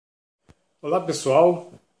Olá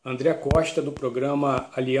pessoal, André Costa do programa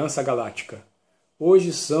Aliança Galáctica.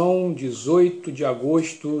 Hoje são 18 de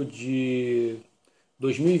agosto de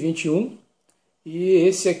 2021 e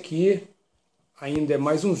esse aqui ainda é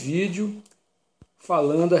mais um vídeo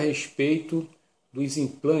falando a respeito dos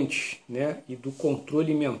implantes, né, e do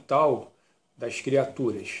controle mental das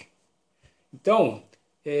criaturas. Então,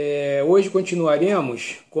 hoje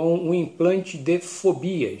continuaremos com um implante de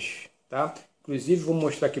fobias, tá? Inclusive vou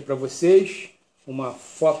mostrar aqui para vocês uma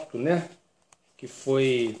foto, né, que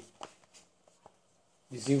foi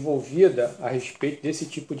desenvolvida a respeito desse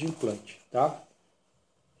tipo de implante, tá?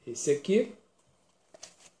 Esse aqui.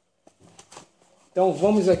 Então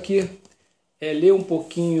vamos aqui ler um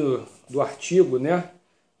pouquinho do artigo, né,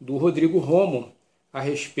 do Rodrigo Romo a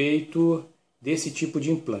respeito desse tipo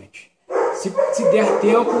de implante. Se der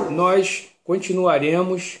tempo, nós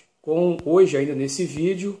continuaremos hoje ainda nesse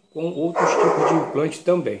vídeo, com outros tipos de implante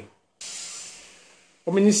também.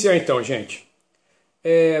 Vamos iniciar então, gente.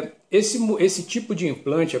 Esse tipo de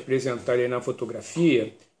implante apresentado aí na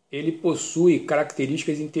fotografia, ele possui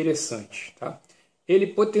características interessantes, tá? Ele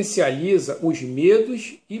potencializa os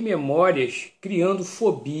medos e memórias, criando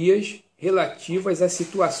fobias relativas a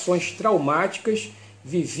situações traumáticas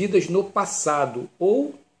vividas no passado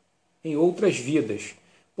ou em outras vidas,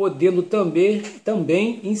 podendo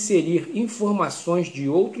também inserir informações de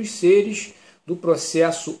outros seres do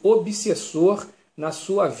processo obsessor na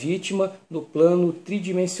sua vítima no plano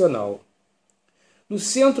tridimensional. No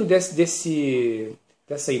centro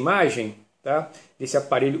dessa imagem, tá, desse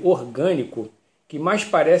aparelho orgânico, que mais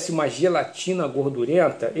parece uma gelatina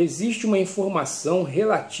gordurenta, existe uma informação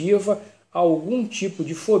relativa a algum tipo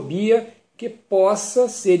de fobia que possa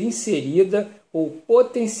ser inserida ou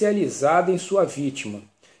potencializada em sua vítima.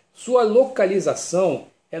 Sua localização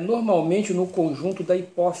é normalmente no conjunto da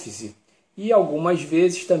hipófise e algumas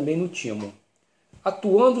vezes também no timo,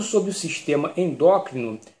 atuando sobre o sistema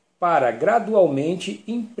endócrino para gradualmente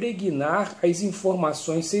impregnar as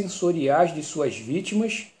informações sensoriais de suas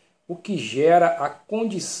vítimas, o que gera a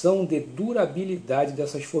condição de durabilidade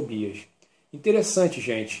dessas fobias. Interessante,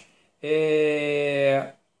 gente.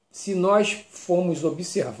 Se nós formos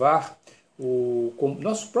observar o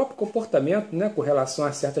nosso próprio comportamento, né, com relação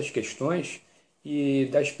a certas questões e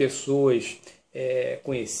das pessoas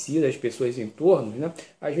conhecidas, das pessoas em torno, né,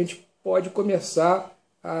 a gente pode começar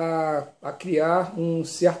a criar um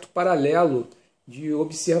certo paralelo de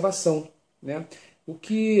observação, né? O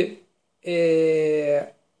que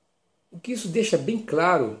isso deixa bem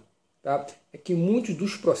claro, tá, é que muitos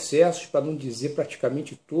dos processos, para não dizer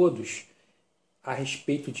praticamente todos, a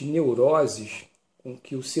respeito de neuroses com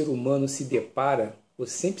que o ser humano se depara, ou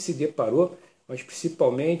sempre se deparou, mas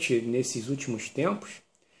principalmente nesses últimos tempos,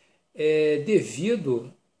 é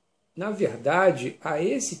devido, na verdade, a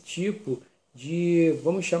esse tipo de,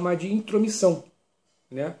 vamos chamar de intromissão,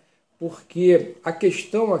 né? Porque a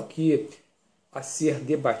questão aqui a ser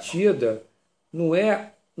debatida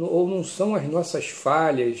não são as nossas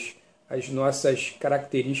falhas, as nossas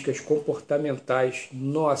características comportamentais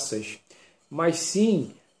nossas, mas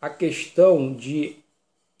sim a questão de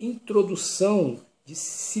introdução de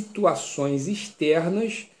situações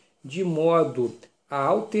externas de modo a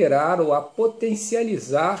alterar ou a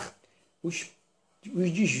potencializar os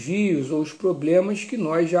desvios ou os problemas que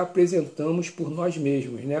nós já apresentamos por nós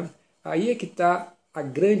mesmos, né? Aí é que está a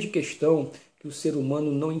grande questão que o ser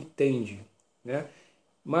humano não entende, né?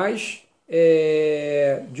 Mas,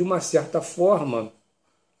 de uma certa forma,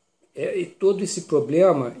 todo esse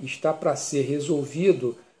problema está para ser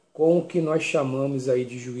resolvido com o que nós chamamos aí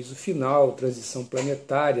de juízo final, transição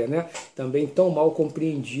planetária, né? Também tão mal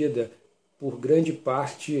compreendida por grande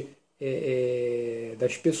parte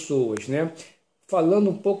das pessoas, né? Falando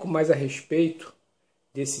um pouco mais a respeito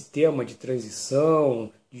desse tema de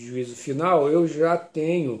transição, de juízo final, eu já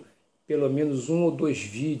tenho pelo menos 1 ou 2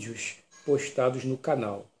 vídeos postados no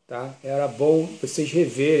canal, tá? Era bom vocês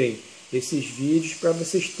reverem esses vídeos para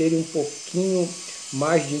vocês terem um pouquinho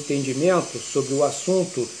mais de entendimento sobre o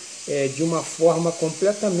assunto de uma forma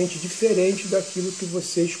completamente diferente daquilo que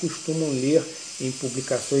vocês costumam ler em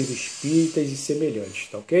publicações espíritas e semelhantes,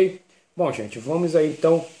 tá ok? Bom, gente, vamos aí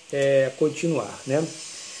então continuar, né?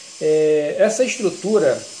 Essa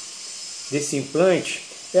estrutura desse implante,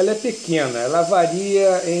 ela é pequena, ela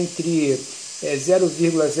varia entre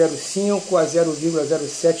 0,05 a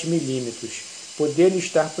 0,07 milímetros, podendo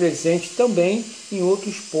estar presente também em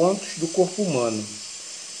outros pontos do corpo humano.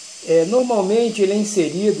 Normalmente ele é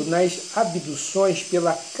inserido nas abduções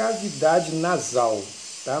pela cavidade nasal,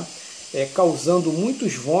 tá? Causando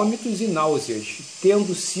muitos vômitos e náuseas,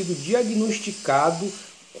 tendo sido diagnosticado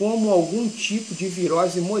como algum tipo de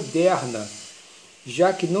virose moderna,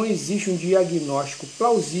 já que não existe um diagnóstico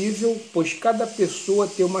plausível, pois cada pessoa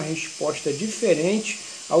tem uma resposta diferente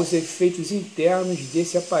aos efeitos internos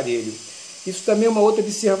desse aparelho. Isso também é uma outra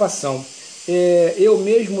observação. Eu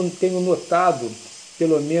mesmo tenho notado,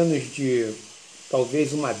 pelo menos de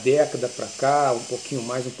talvez uma década para cá, um pouquinho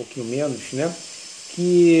mais, um pouquinho menos, né,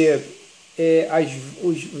 que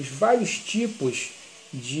os vários tipos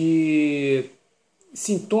de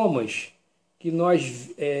sintomas que nós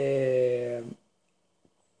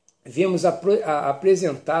vemos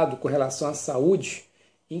apresentado com relação à saúde,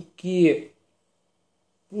 em que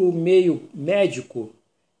o meio médico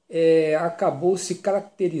acabou se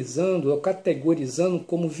caracterizando ou categorizando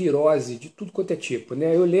como virose de tudo quanto é tipo,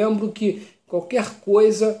 né? Eu lembro que qualquer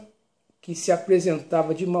coisa que se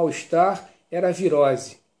apresentava de mal-estar era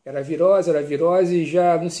virose. Era virose e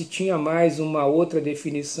já não se tinha mais uma outra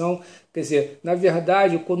definição. Quer dizer, na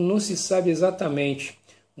verdade, quando não se sabe exatamente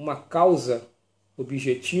uma causa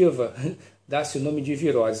objetiva, dá-se o nome de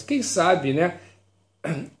virose. Quem sabe, né,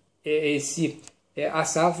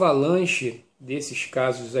 essa avalanche desses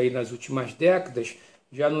casos aí nas últimas décadas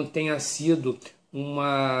já não tenha sido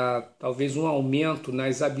talvez um aumento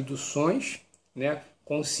nas abduções, né,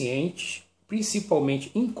 conscientes,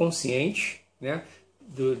 principalmente inconscientes, né,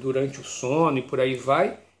 durante o sono e por aí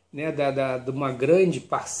vai, né, de uma grande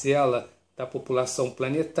parcela da população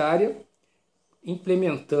planetária,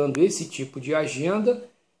 implementando esse tipo de agenda,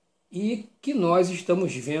 e que nós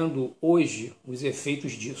estamos vendo hoje os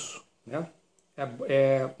efeitos disso, né?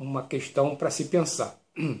 É uma questão para se pensar.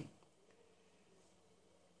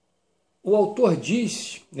 O autor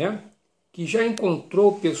diz, né, que já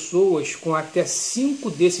encontrou pessoas com até 5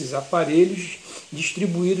 desses aparelhos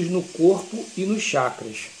distribuídos no corpo e nos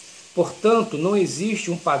chakras. Portanto, não existe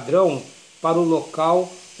um padrão para o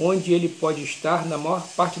local onde ele pode estar na maior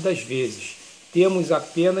parte das vezes. Temos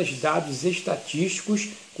apenas dados estatísticos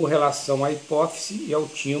com relação à hipófise e ao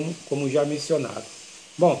timo, como já mencionado.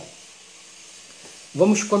 Bom,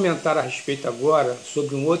 vamos comentar a respeito agora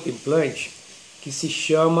sobre um outro implante que se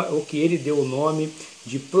chama, ou que ele deu o nome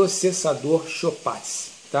de processador Chopatz,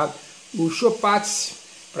 tá? O Chopatz,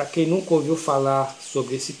 para quem nunca ouviu falar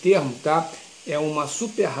sobre esse termo, tá? É uma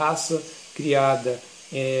super raça criada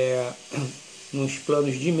nos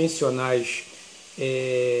planos dimensionais,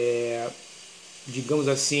 digamos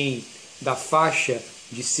assim, da faixa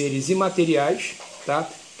de seres imateriais, tá?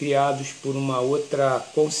 Criados por uma outra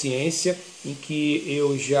consciência, em que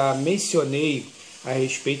eu já mencionei a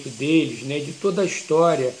respeito deles, né, de toda a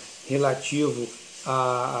história relativo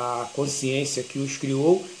à consciência que os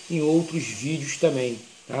criou, em outros vídeos também,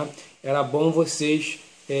 tá? Era bom vocês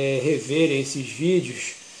reverem esses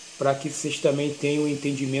vídeos para que vocês também tenham um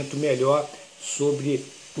entendimento melhor sobre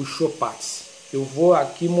os Chopatz. Eu vou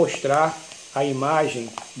aqui mostrar a imagem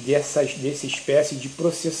dessa espécie de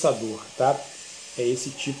processador, tá? É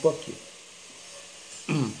esse tipo aqui.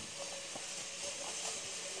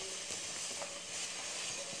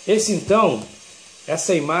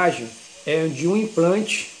 Essa imagem é de um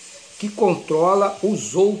implante que controla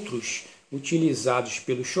os outros utilizados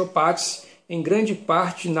pelos Chopatz, em grande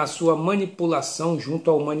parte na sua manipulação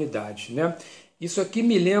junto à humanidade, né? Isso aqui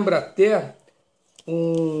me lembra até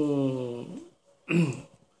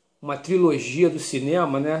uma trilogia do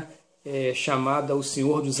cinema, né, chamada O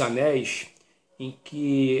Senhor dos Anéis, em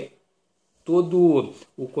que todo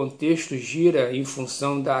o contexto gira em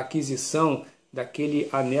função da aquisição daquele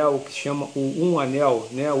anel que se chama o Anel,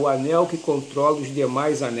 né, o anel que controla os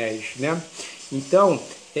demais anéis, né? Então,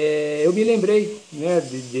 eu me lembrei, né,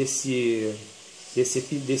 desses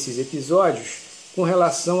episódios com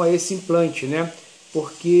relação a esse implante, né?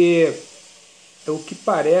 Porque o que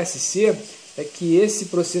parece ser é que esse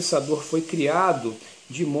processador foi criado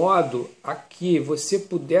de modo a que você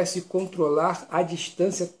pudesse controlar à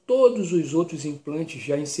distância todos os outros implantes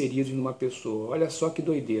já inseridos numa pessoa. Olha só que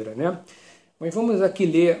doideira, né? Mas vamos aqui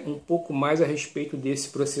ler um pouco mais a respeito desse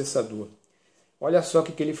processador. Olha só o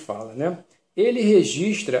que ele fala, né? Ele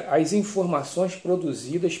registra as informações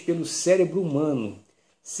produzidas pelo cérebro humano.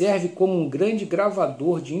 Serve como um grande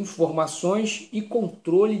gravador de informações e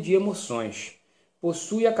controle de emoções.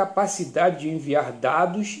 Possui a capacidade de enviar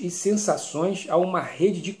dados e sensações a uma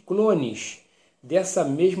rede de clones dessa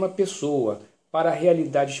mesma pessoa para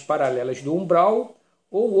realidades paralelas do umbral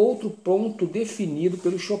ou outro ponto definido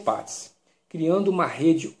pelo Chopatz, criando uma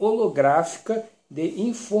rede holográfica de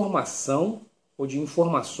informação ou de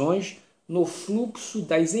informações no fluxo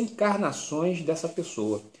das encarnações dessa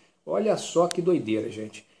pessoa. Olha só que doideira,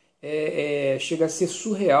 gente. Chega a ser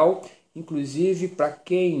surreal, inclusive para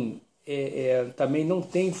quem também não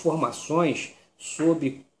tem informações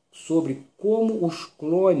sobre como os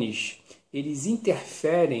clones eles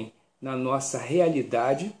interferem na nossa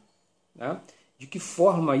realidade, né? De que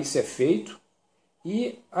forma isso é feito,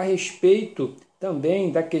 e a respeito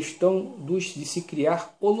também da questão de se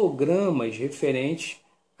criar hologramas referentes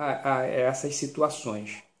a essas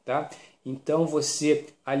situações. Tá? Então você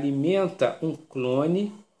alimenta um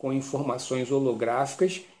clone com informações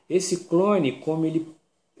holográficas. Esse clone, como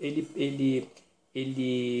ele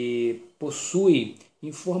possui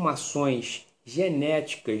informações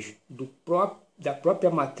genéticas da própria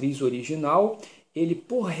matriz original, ele,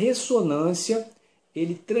 por ressonância,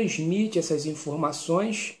 ele transmite essas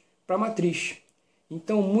informações para a matriz.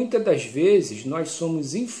 Então, muitas das vezes, nós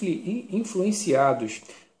somos influenciados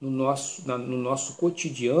no nosso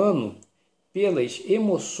cotidiano pelas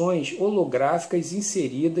emoções holográficas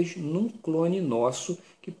inseridas num clone nosso,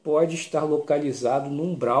 que pode estar localizado no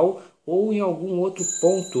umbral ou em algum outro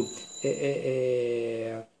ponto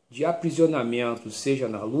de aprisionamento, seja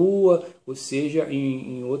na Lua, ou seja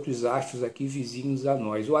em outros astros aqui vizinhos a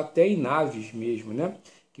nós, ou até em naves mesmo, né?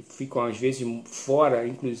 Que ficam às vezes fora,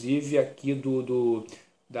 inclusive aqui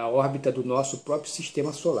da órbita do nosso próprio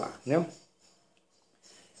sistema solar, né?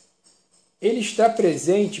 Ele está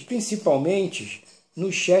presente principalmente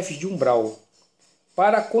nos chefes de umbral,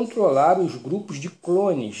 para controlar os grupos de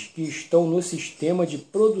clones que estão no sistema de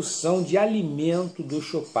produção de alimento dos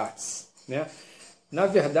Chopates, né? Na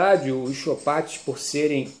verdade, os Chopates, por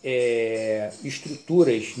serem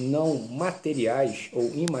estruturas não materiais ou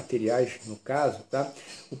imateriais, no caso, tá?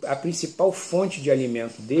 A principal fonte de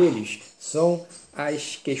alimento deles são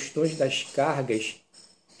as questões das cargas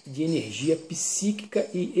de energia psíquica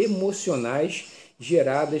e emocionais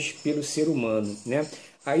geradas pelo ser humano, né?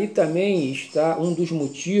 Aí também está um dos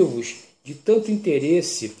motivos de tanto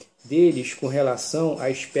interesse deles com relação à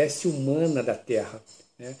espécie humana da Terra,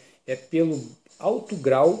 né? É pelo alto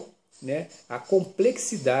grau, né, a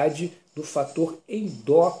complexidade do fator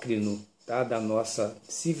endócrino, tá, da nossa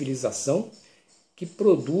civilização, que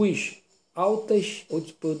produz altas ou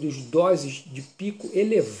produz doses de pico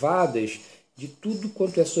elevadas de tudo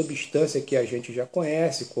quanto é substância que a gente já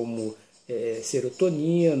conhece, como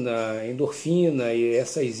serotonina, endorfina e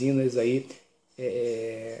essas inas aí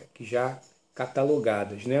que já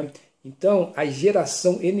catalogadas, né? Então, a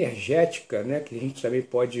geração energética, né, que a gente também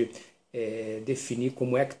pode definir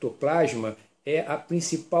como ectoplasma, é a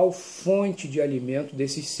principal fonte de alimento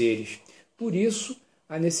desses seres. Por isso,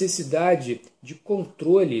 a necessidade de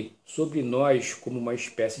controle sobre nós como uma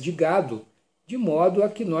espécie de gado, de modo a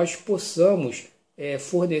que nós possamos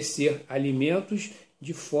fornecer alimentos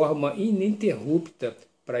de forma ininterrupta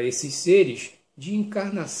para esses seres, de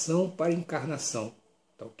encarnação para encarnação.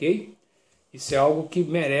 Tá ok? Isso é algo que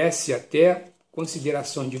merece até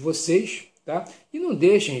consideração de vocês, tá? E não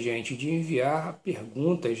deixem, gente, de enviar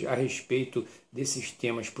perguntas a respeito desses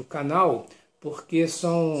temas para o canal, porque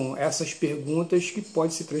são essas perguntas que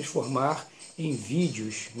podem se transformar em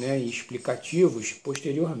vídeos, né, e explicativos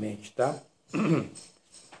posteriormente, tá?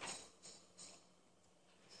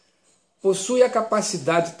 Possui a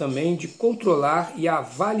capacidade também de controlar e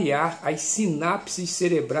avaliar as sinapses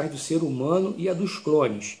cerebrais do ser humano e a dos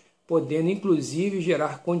clones, podendo inclusive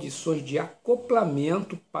gerar condições de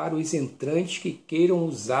acoplamento para os entrantes que queiram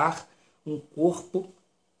usar um corpo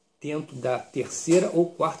dentro da terceira ou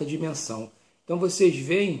quarta dimensão. Então vocês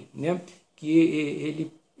veem, né,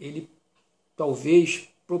 que ele talvez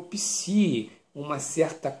propicie uma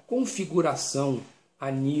certa configuração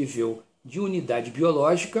a nível de unidade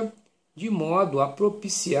biológica, de modo a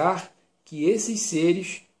propiciar que esses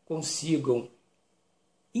seres consigam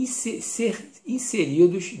ser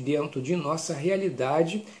inseridos dentro de nossa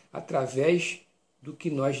realidade através do que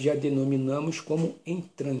nós já denominamos como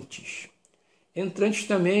entrantes. Entrantes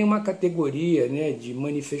também é uma categoria, né, de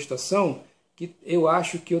manifestação que eu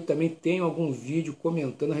acho que eu também tenho algum vídeo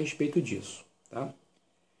comentando a respeito disso, tá?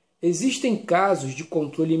 Existem casos de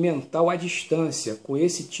controle mental à distância com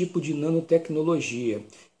esse tipo de nanotecnologia,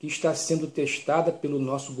 que está sendo testada pelo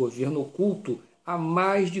nosso governo oculto há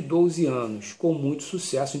mais de 12 anos, com muito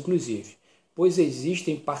sucesso inclusive, pois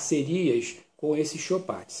existem parcerias com esses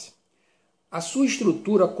Chopates. A sua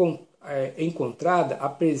estrutura encontrada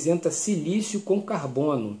apresenta silício com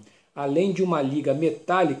carbono, além de uma liga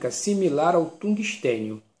metálica similar ao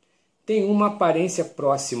tungstênio. Tem uma aparência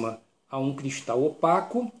próxima a um cristal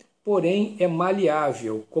opaco, porém é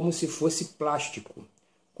maleável, como se fosse plástico,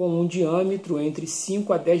 com um diâmetro entre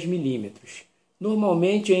 5 a 10 milímetros.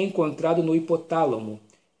 Normalmente é encontrado no hipotálamo,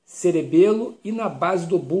 cerebelo e na base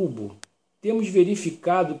do bulbo. Temos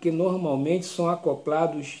verificado que normalmente são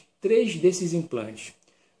acoplados 3 desses implantes: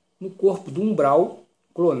 no corpo do umbral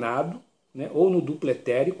clonado, né, ou no duplo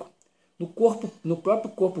etérico, no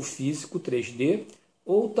próprio corpo físico 3D,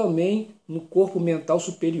 ou também no corpo mental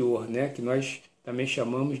superior, né, que nós também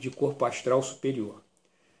chamamos de corpo astral superior.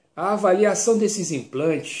 A avaliação desses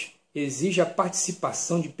implantes exige a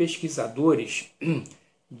participação de pesquisadores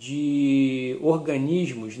de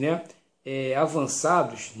organismos, né,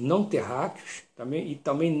 avançados, não terráqueos, e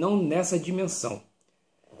também não nessa dimensão,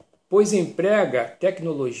 pois emprega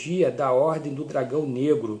tecnologia da Ordem do Dragão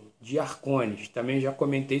Negro de Arcones. Também já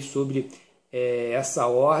comentei sobre essa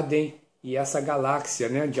ordem e essa galáxia,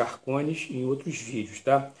 né, de Arcones em outros vídeos,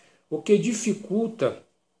 tá? O que dificulta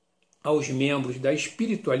aos membros da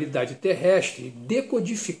espiritualidade terrestre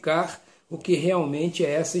decodificar o que realmente é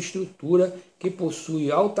essa estrutura que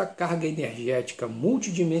possui alta carga energética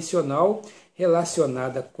multidimensional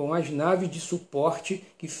relacionada com as naves de suporte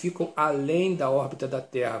que ficam além da órbita da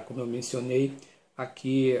Terra, como eu mencionei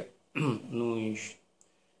aqui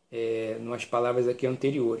nas palavras aqui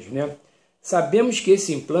anteriores, né? Sabemos que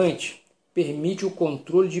esse implante permite o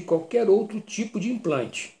controle de qualquer outro tipo de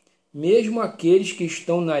implante, mesmo aqueles que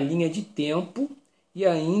estão na linha de tempo e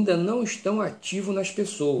ainda não estão ativos nas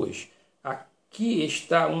pessoas. Aqui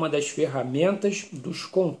está uma das ferramentas dos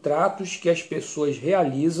contratos que as pessoas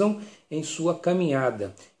realizam em sua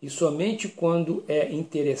caminhada. E somente quando é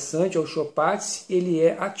interessante ao Chopatz, ele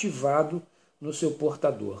é ativado no seu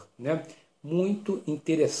portador, né? Muito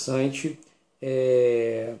interessante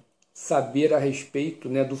saber a respeito,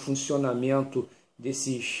 né, do funcionamento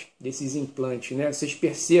desses implantes, né? Vocês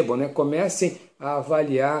percebam, né? Comecem a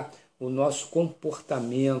avaliar o nosso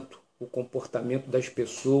comportamento, o comportamento das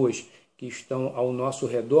pessoas que estão ao nosso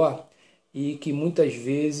redor e que muitas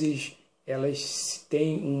vezes elas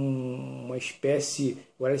têm uma espécie,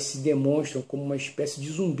 ou elas se demonstram como uma espécie de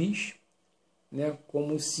zumbis, né?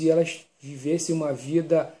 Como se elas vivessem uma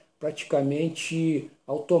vida praticamente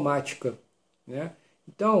automática, né?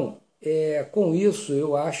 Então, com isso,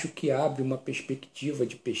 eu acho que abre uma perspectiva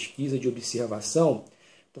de pesquisa, de observação,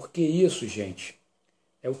 porque isso, gente,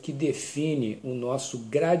 é o que define o nosso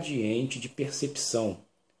gradiente de percepção.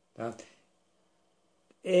 Tá?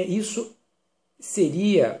 Isso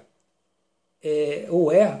seria,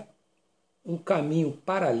 ou é, um caminho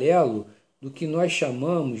paralelo do que nós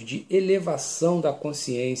chamamos de elevação da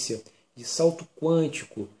consciência, de salto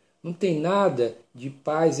quântico. Não tem nada de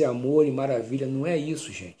paz e amor e maravilha, não é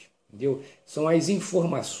isso, gente. Entendeu? São as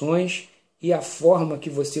informações e a forma que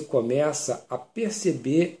você começa a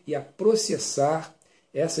perceber e a processar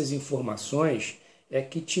essas informações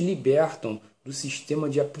que te libertam do sistema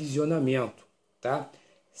de aprisionamento. Tá?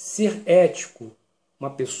 Ser ético, uma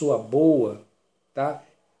pessoa boa, tá?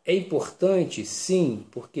 É importante, sim,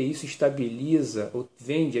 porque isso estabiliza ou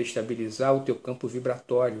tende a estabilizar o teu campo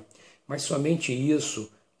vibratório, mas somente isso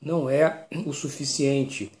não é o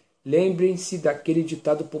suficiente. Lembrem-se daquele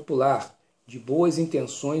ditado popular: de boas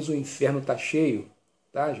intenções o inferno está cheio,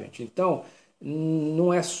 tá, gente? Então,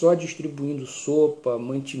 não é só distribuindo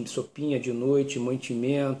sopinha de noite,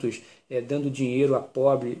 mantimentos, dando dinheiro a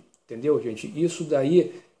pobre, entendeu, gente? Isso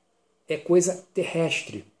daí é coisa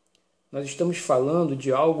terrestre. Nós estamos falando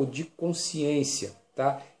de algo de consciência,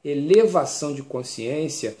 tá? Elevação de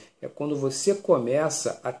consciência é quando você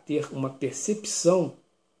começa a ter uma percepção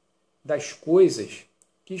das coisas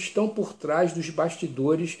que estão por trás dos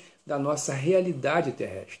bastidores da nossa realidade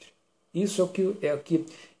terrestre. Isso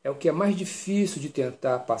é o que é mais difícil de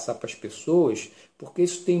tentar passar para as pessoas, porque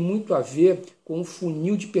isso tem muito a ver com o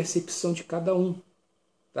funil de percepção de cada um.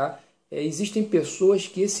 Tá? Existem pessoas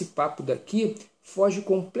que esse papo daqui foge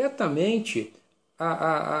completamente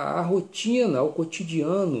à rotina, ao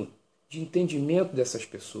cotidiano de entendimento dessas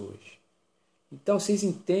pessoas. Então vocês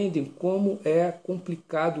entendem como é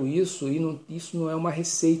complicado isso, e isso não é uma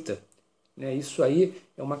receita, né? Isso aí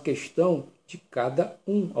é uma questão de cada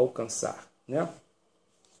um alcançar, né?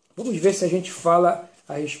 Vamos ver se a gente fala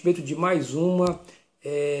a respeito de mais um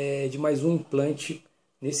implante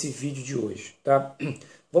nesse vídeo de hoje, tá?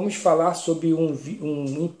 Vamos falar sobre um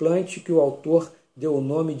implante que o autor deu o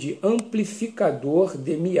nome de amplificador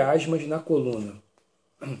de miasmas na coluna.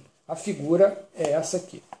 A figura é essa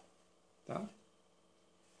aqui, tá?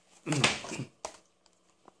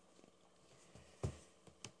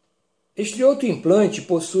 Este outro implante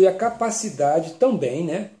possui a capacidade também,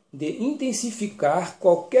 né, de intensificar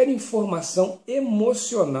qualquer informação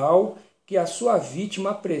emocional que a sua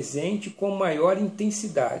vítima apresente com maior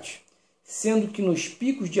intensidade, sendo que nos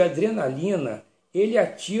picos de adrenalina ele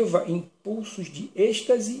ativa impulsos de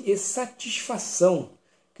êxtase e satisfação,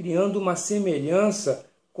 criando uma semelhança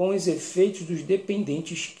com os efeitos dos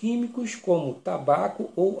dependentes químicos como tabaco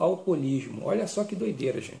ou alcoolismo. Olha só que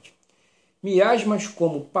doideira, gente. Miasmas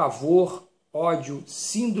como pavor, ódio,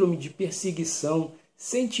 síndrome de perseguição,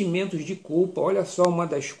 sentimentos de culpa, olha só uma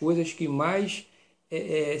das coisas que mais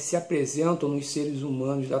se apresentam nos seres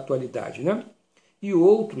humanos da atualidade, né? E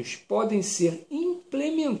outros podem ser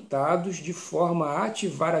implementados de forma a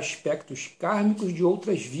ativar aspectos kármicos de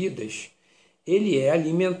outras vidas. Ele é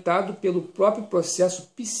alimentado pelo próprio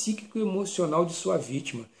processo psíquico e emocional de sua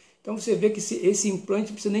vítima. Então você vê que esse implante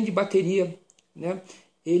não precisa nem de bateria, né?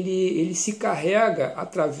 Ele se carrega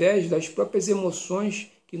através das próprias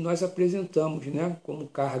emoções que nós apresentamos, né? Como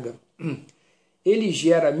carga. Ele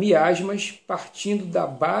gera miasmas partindo da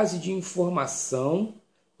base de informação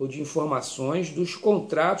ou de informações dos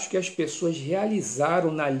contratos que as pessoas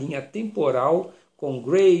realizaram na linha temporal com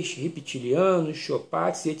greys, reptilianos,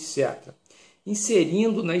 chopates, etc.,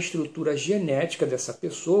 inserindo na estrutura genética dessa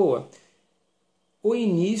pessoa o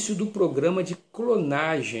início do programa de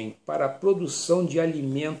clonagem para a produção de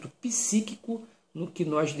alimento psíquico no que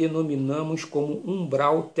nós denominamos como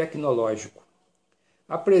umbral tecnológico.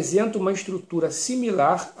 Apresenta uma estrutura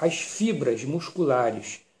similar às fibras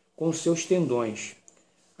musculares, com seus tendões,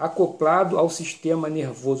 acoplado ao sistema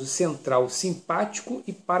nervoso central simpático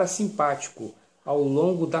e parasimpático, ao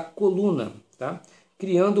longo da coluna, tá?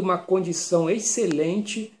 Criando uma condição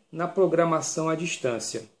excelente na programação à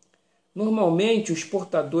distância. Normalmente, os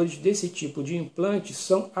portadores desse tipo de implante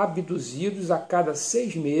são abduzidos a cada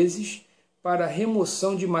 6 meses para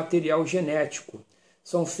remoção de material genético.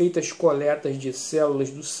 São feitas coletas de células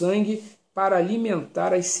do sangue para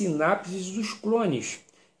alimentar as sinapses dos clones,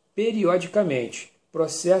 periodicamente,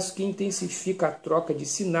 processo que intensifica a troca de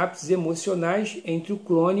sinapses emocionais entre o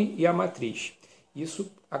clone e a matriz.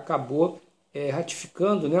 Isso acabou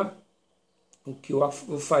ratificando, né, o que eu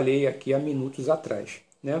falei aqui há minutos atrás,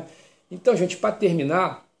 né? Então, gente, para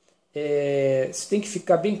terminar, isso tem que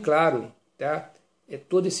ficar bem claro, tá?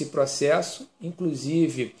 Todo esse processo,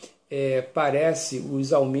 inclusive, parece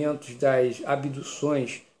os aumentos das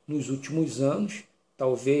abduções nos últimos anos.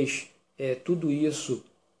 Talvez tudo isso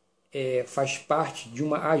faz parte de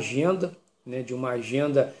uma agenda, né, de uma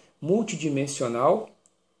agenda multidimensional,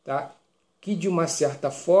 tá? Que, de uma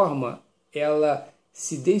certa forma, ela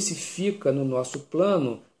se densifica no nosso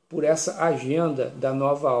plano por essa agenda da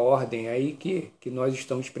nova ordem aí que nós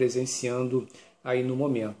estamos presenciando aí no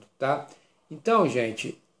momento, tá? Então,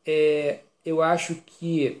 gente, eu acho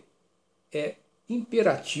que é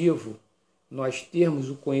imperativo nós termos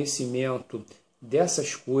o conhecimento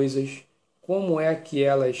dessas coisas, como é que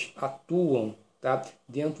elas atuam, tá?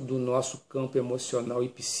 Dentro do nosso campo emocional e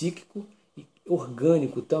psíquico, e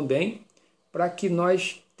orgânico também, para que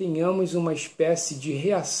nós tenhamos uma espécie de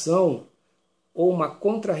reação ou uma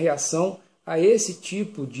contra-reação a esse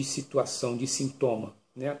tipo de situação, de sintoma,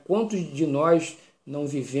 né? Quantos de nós não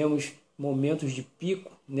vivemos momentos de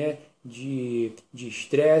pico, né? de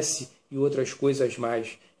estresse e outras coisas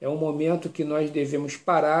mais? É um momento que nós devemos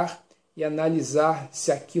parar e analisar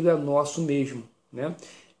se aquilo é nosso mesmo, né?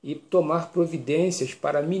 E tomar providências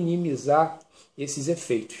para minimizar esses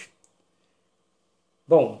efeitos.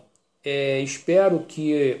 Bom, espero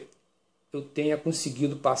que eu tenha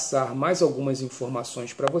conseguido passar mais algumas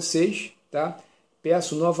informações para vocês, tá?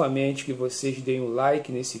 Peço novamente que vocês deem o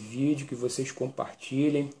like nesse vídeo, que vocês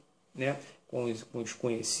compartilhem, né, com os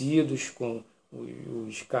conhecidos, com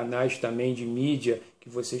os canais também de mídia que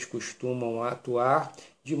vocês costumam atuar,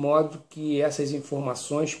 de modo que essas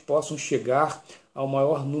informações possam chegar ao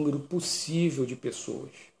maior número possível de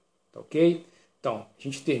pessoas, tá ok? Então, a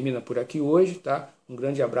gente termina por aqui hoje, tá? Um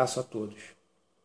grande abraço a todos.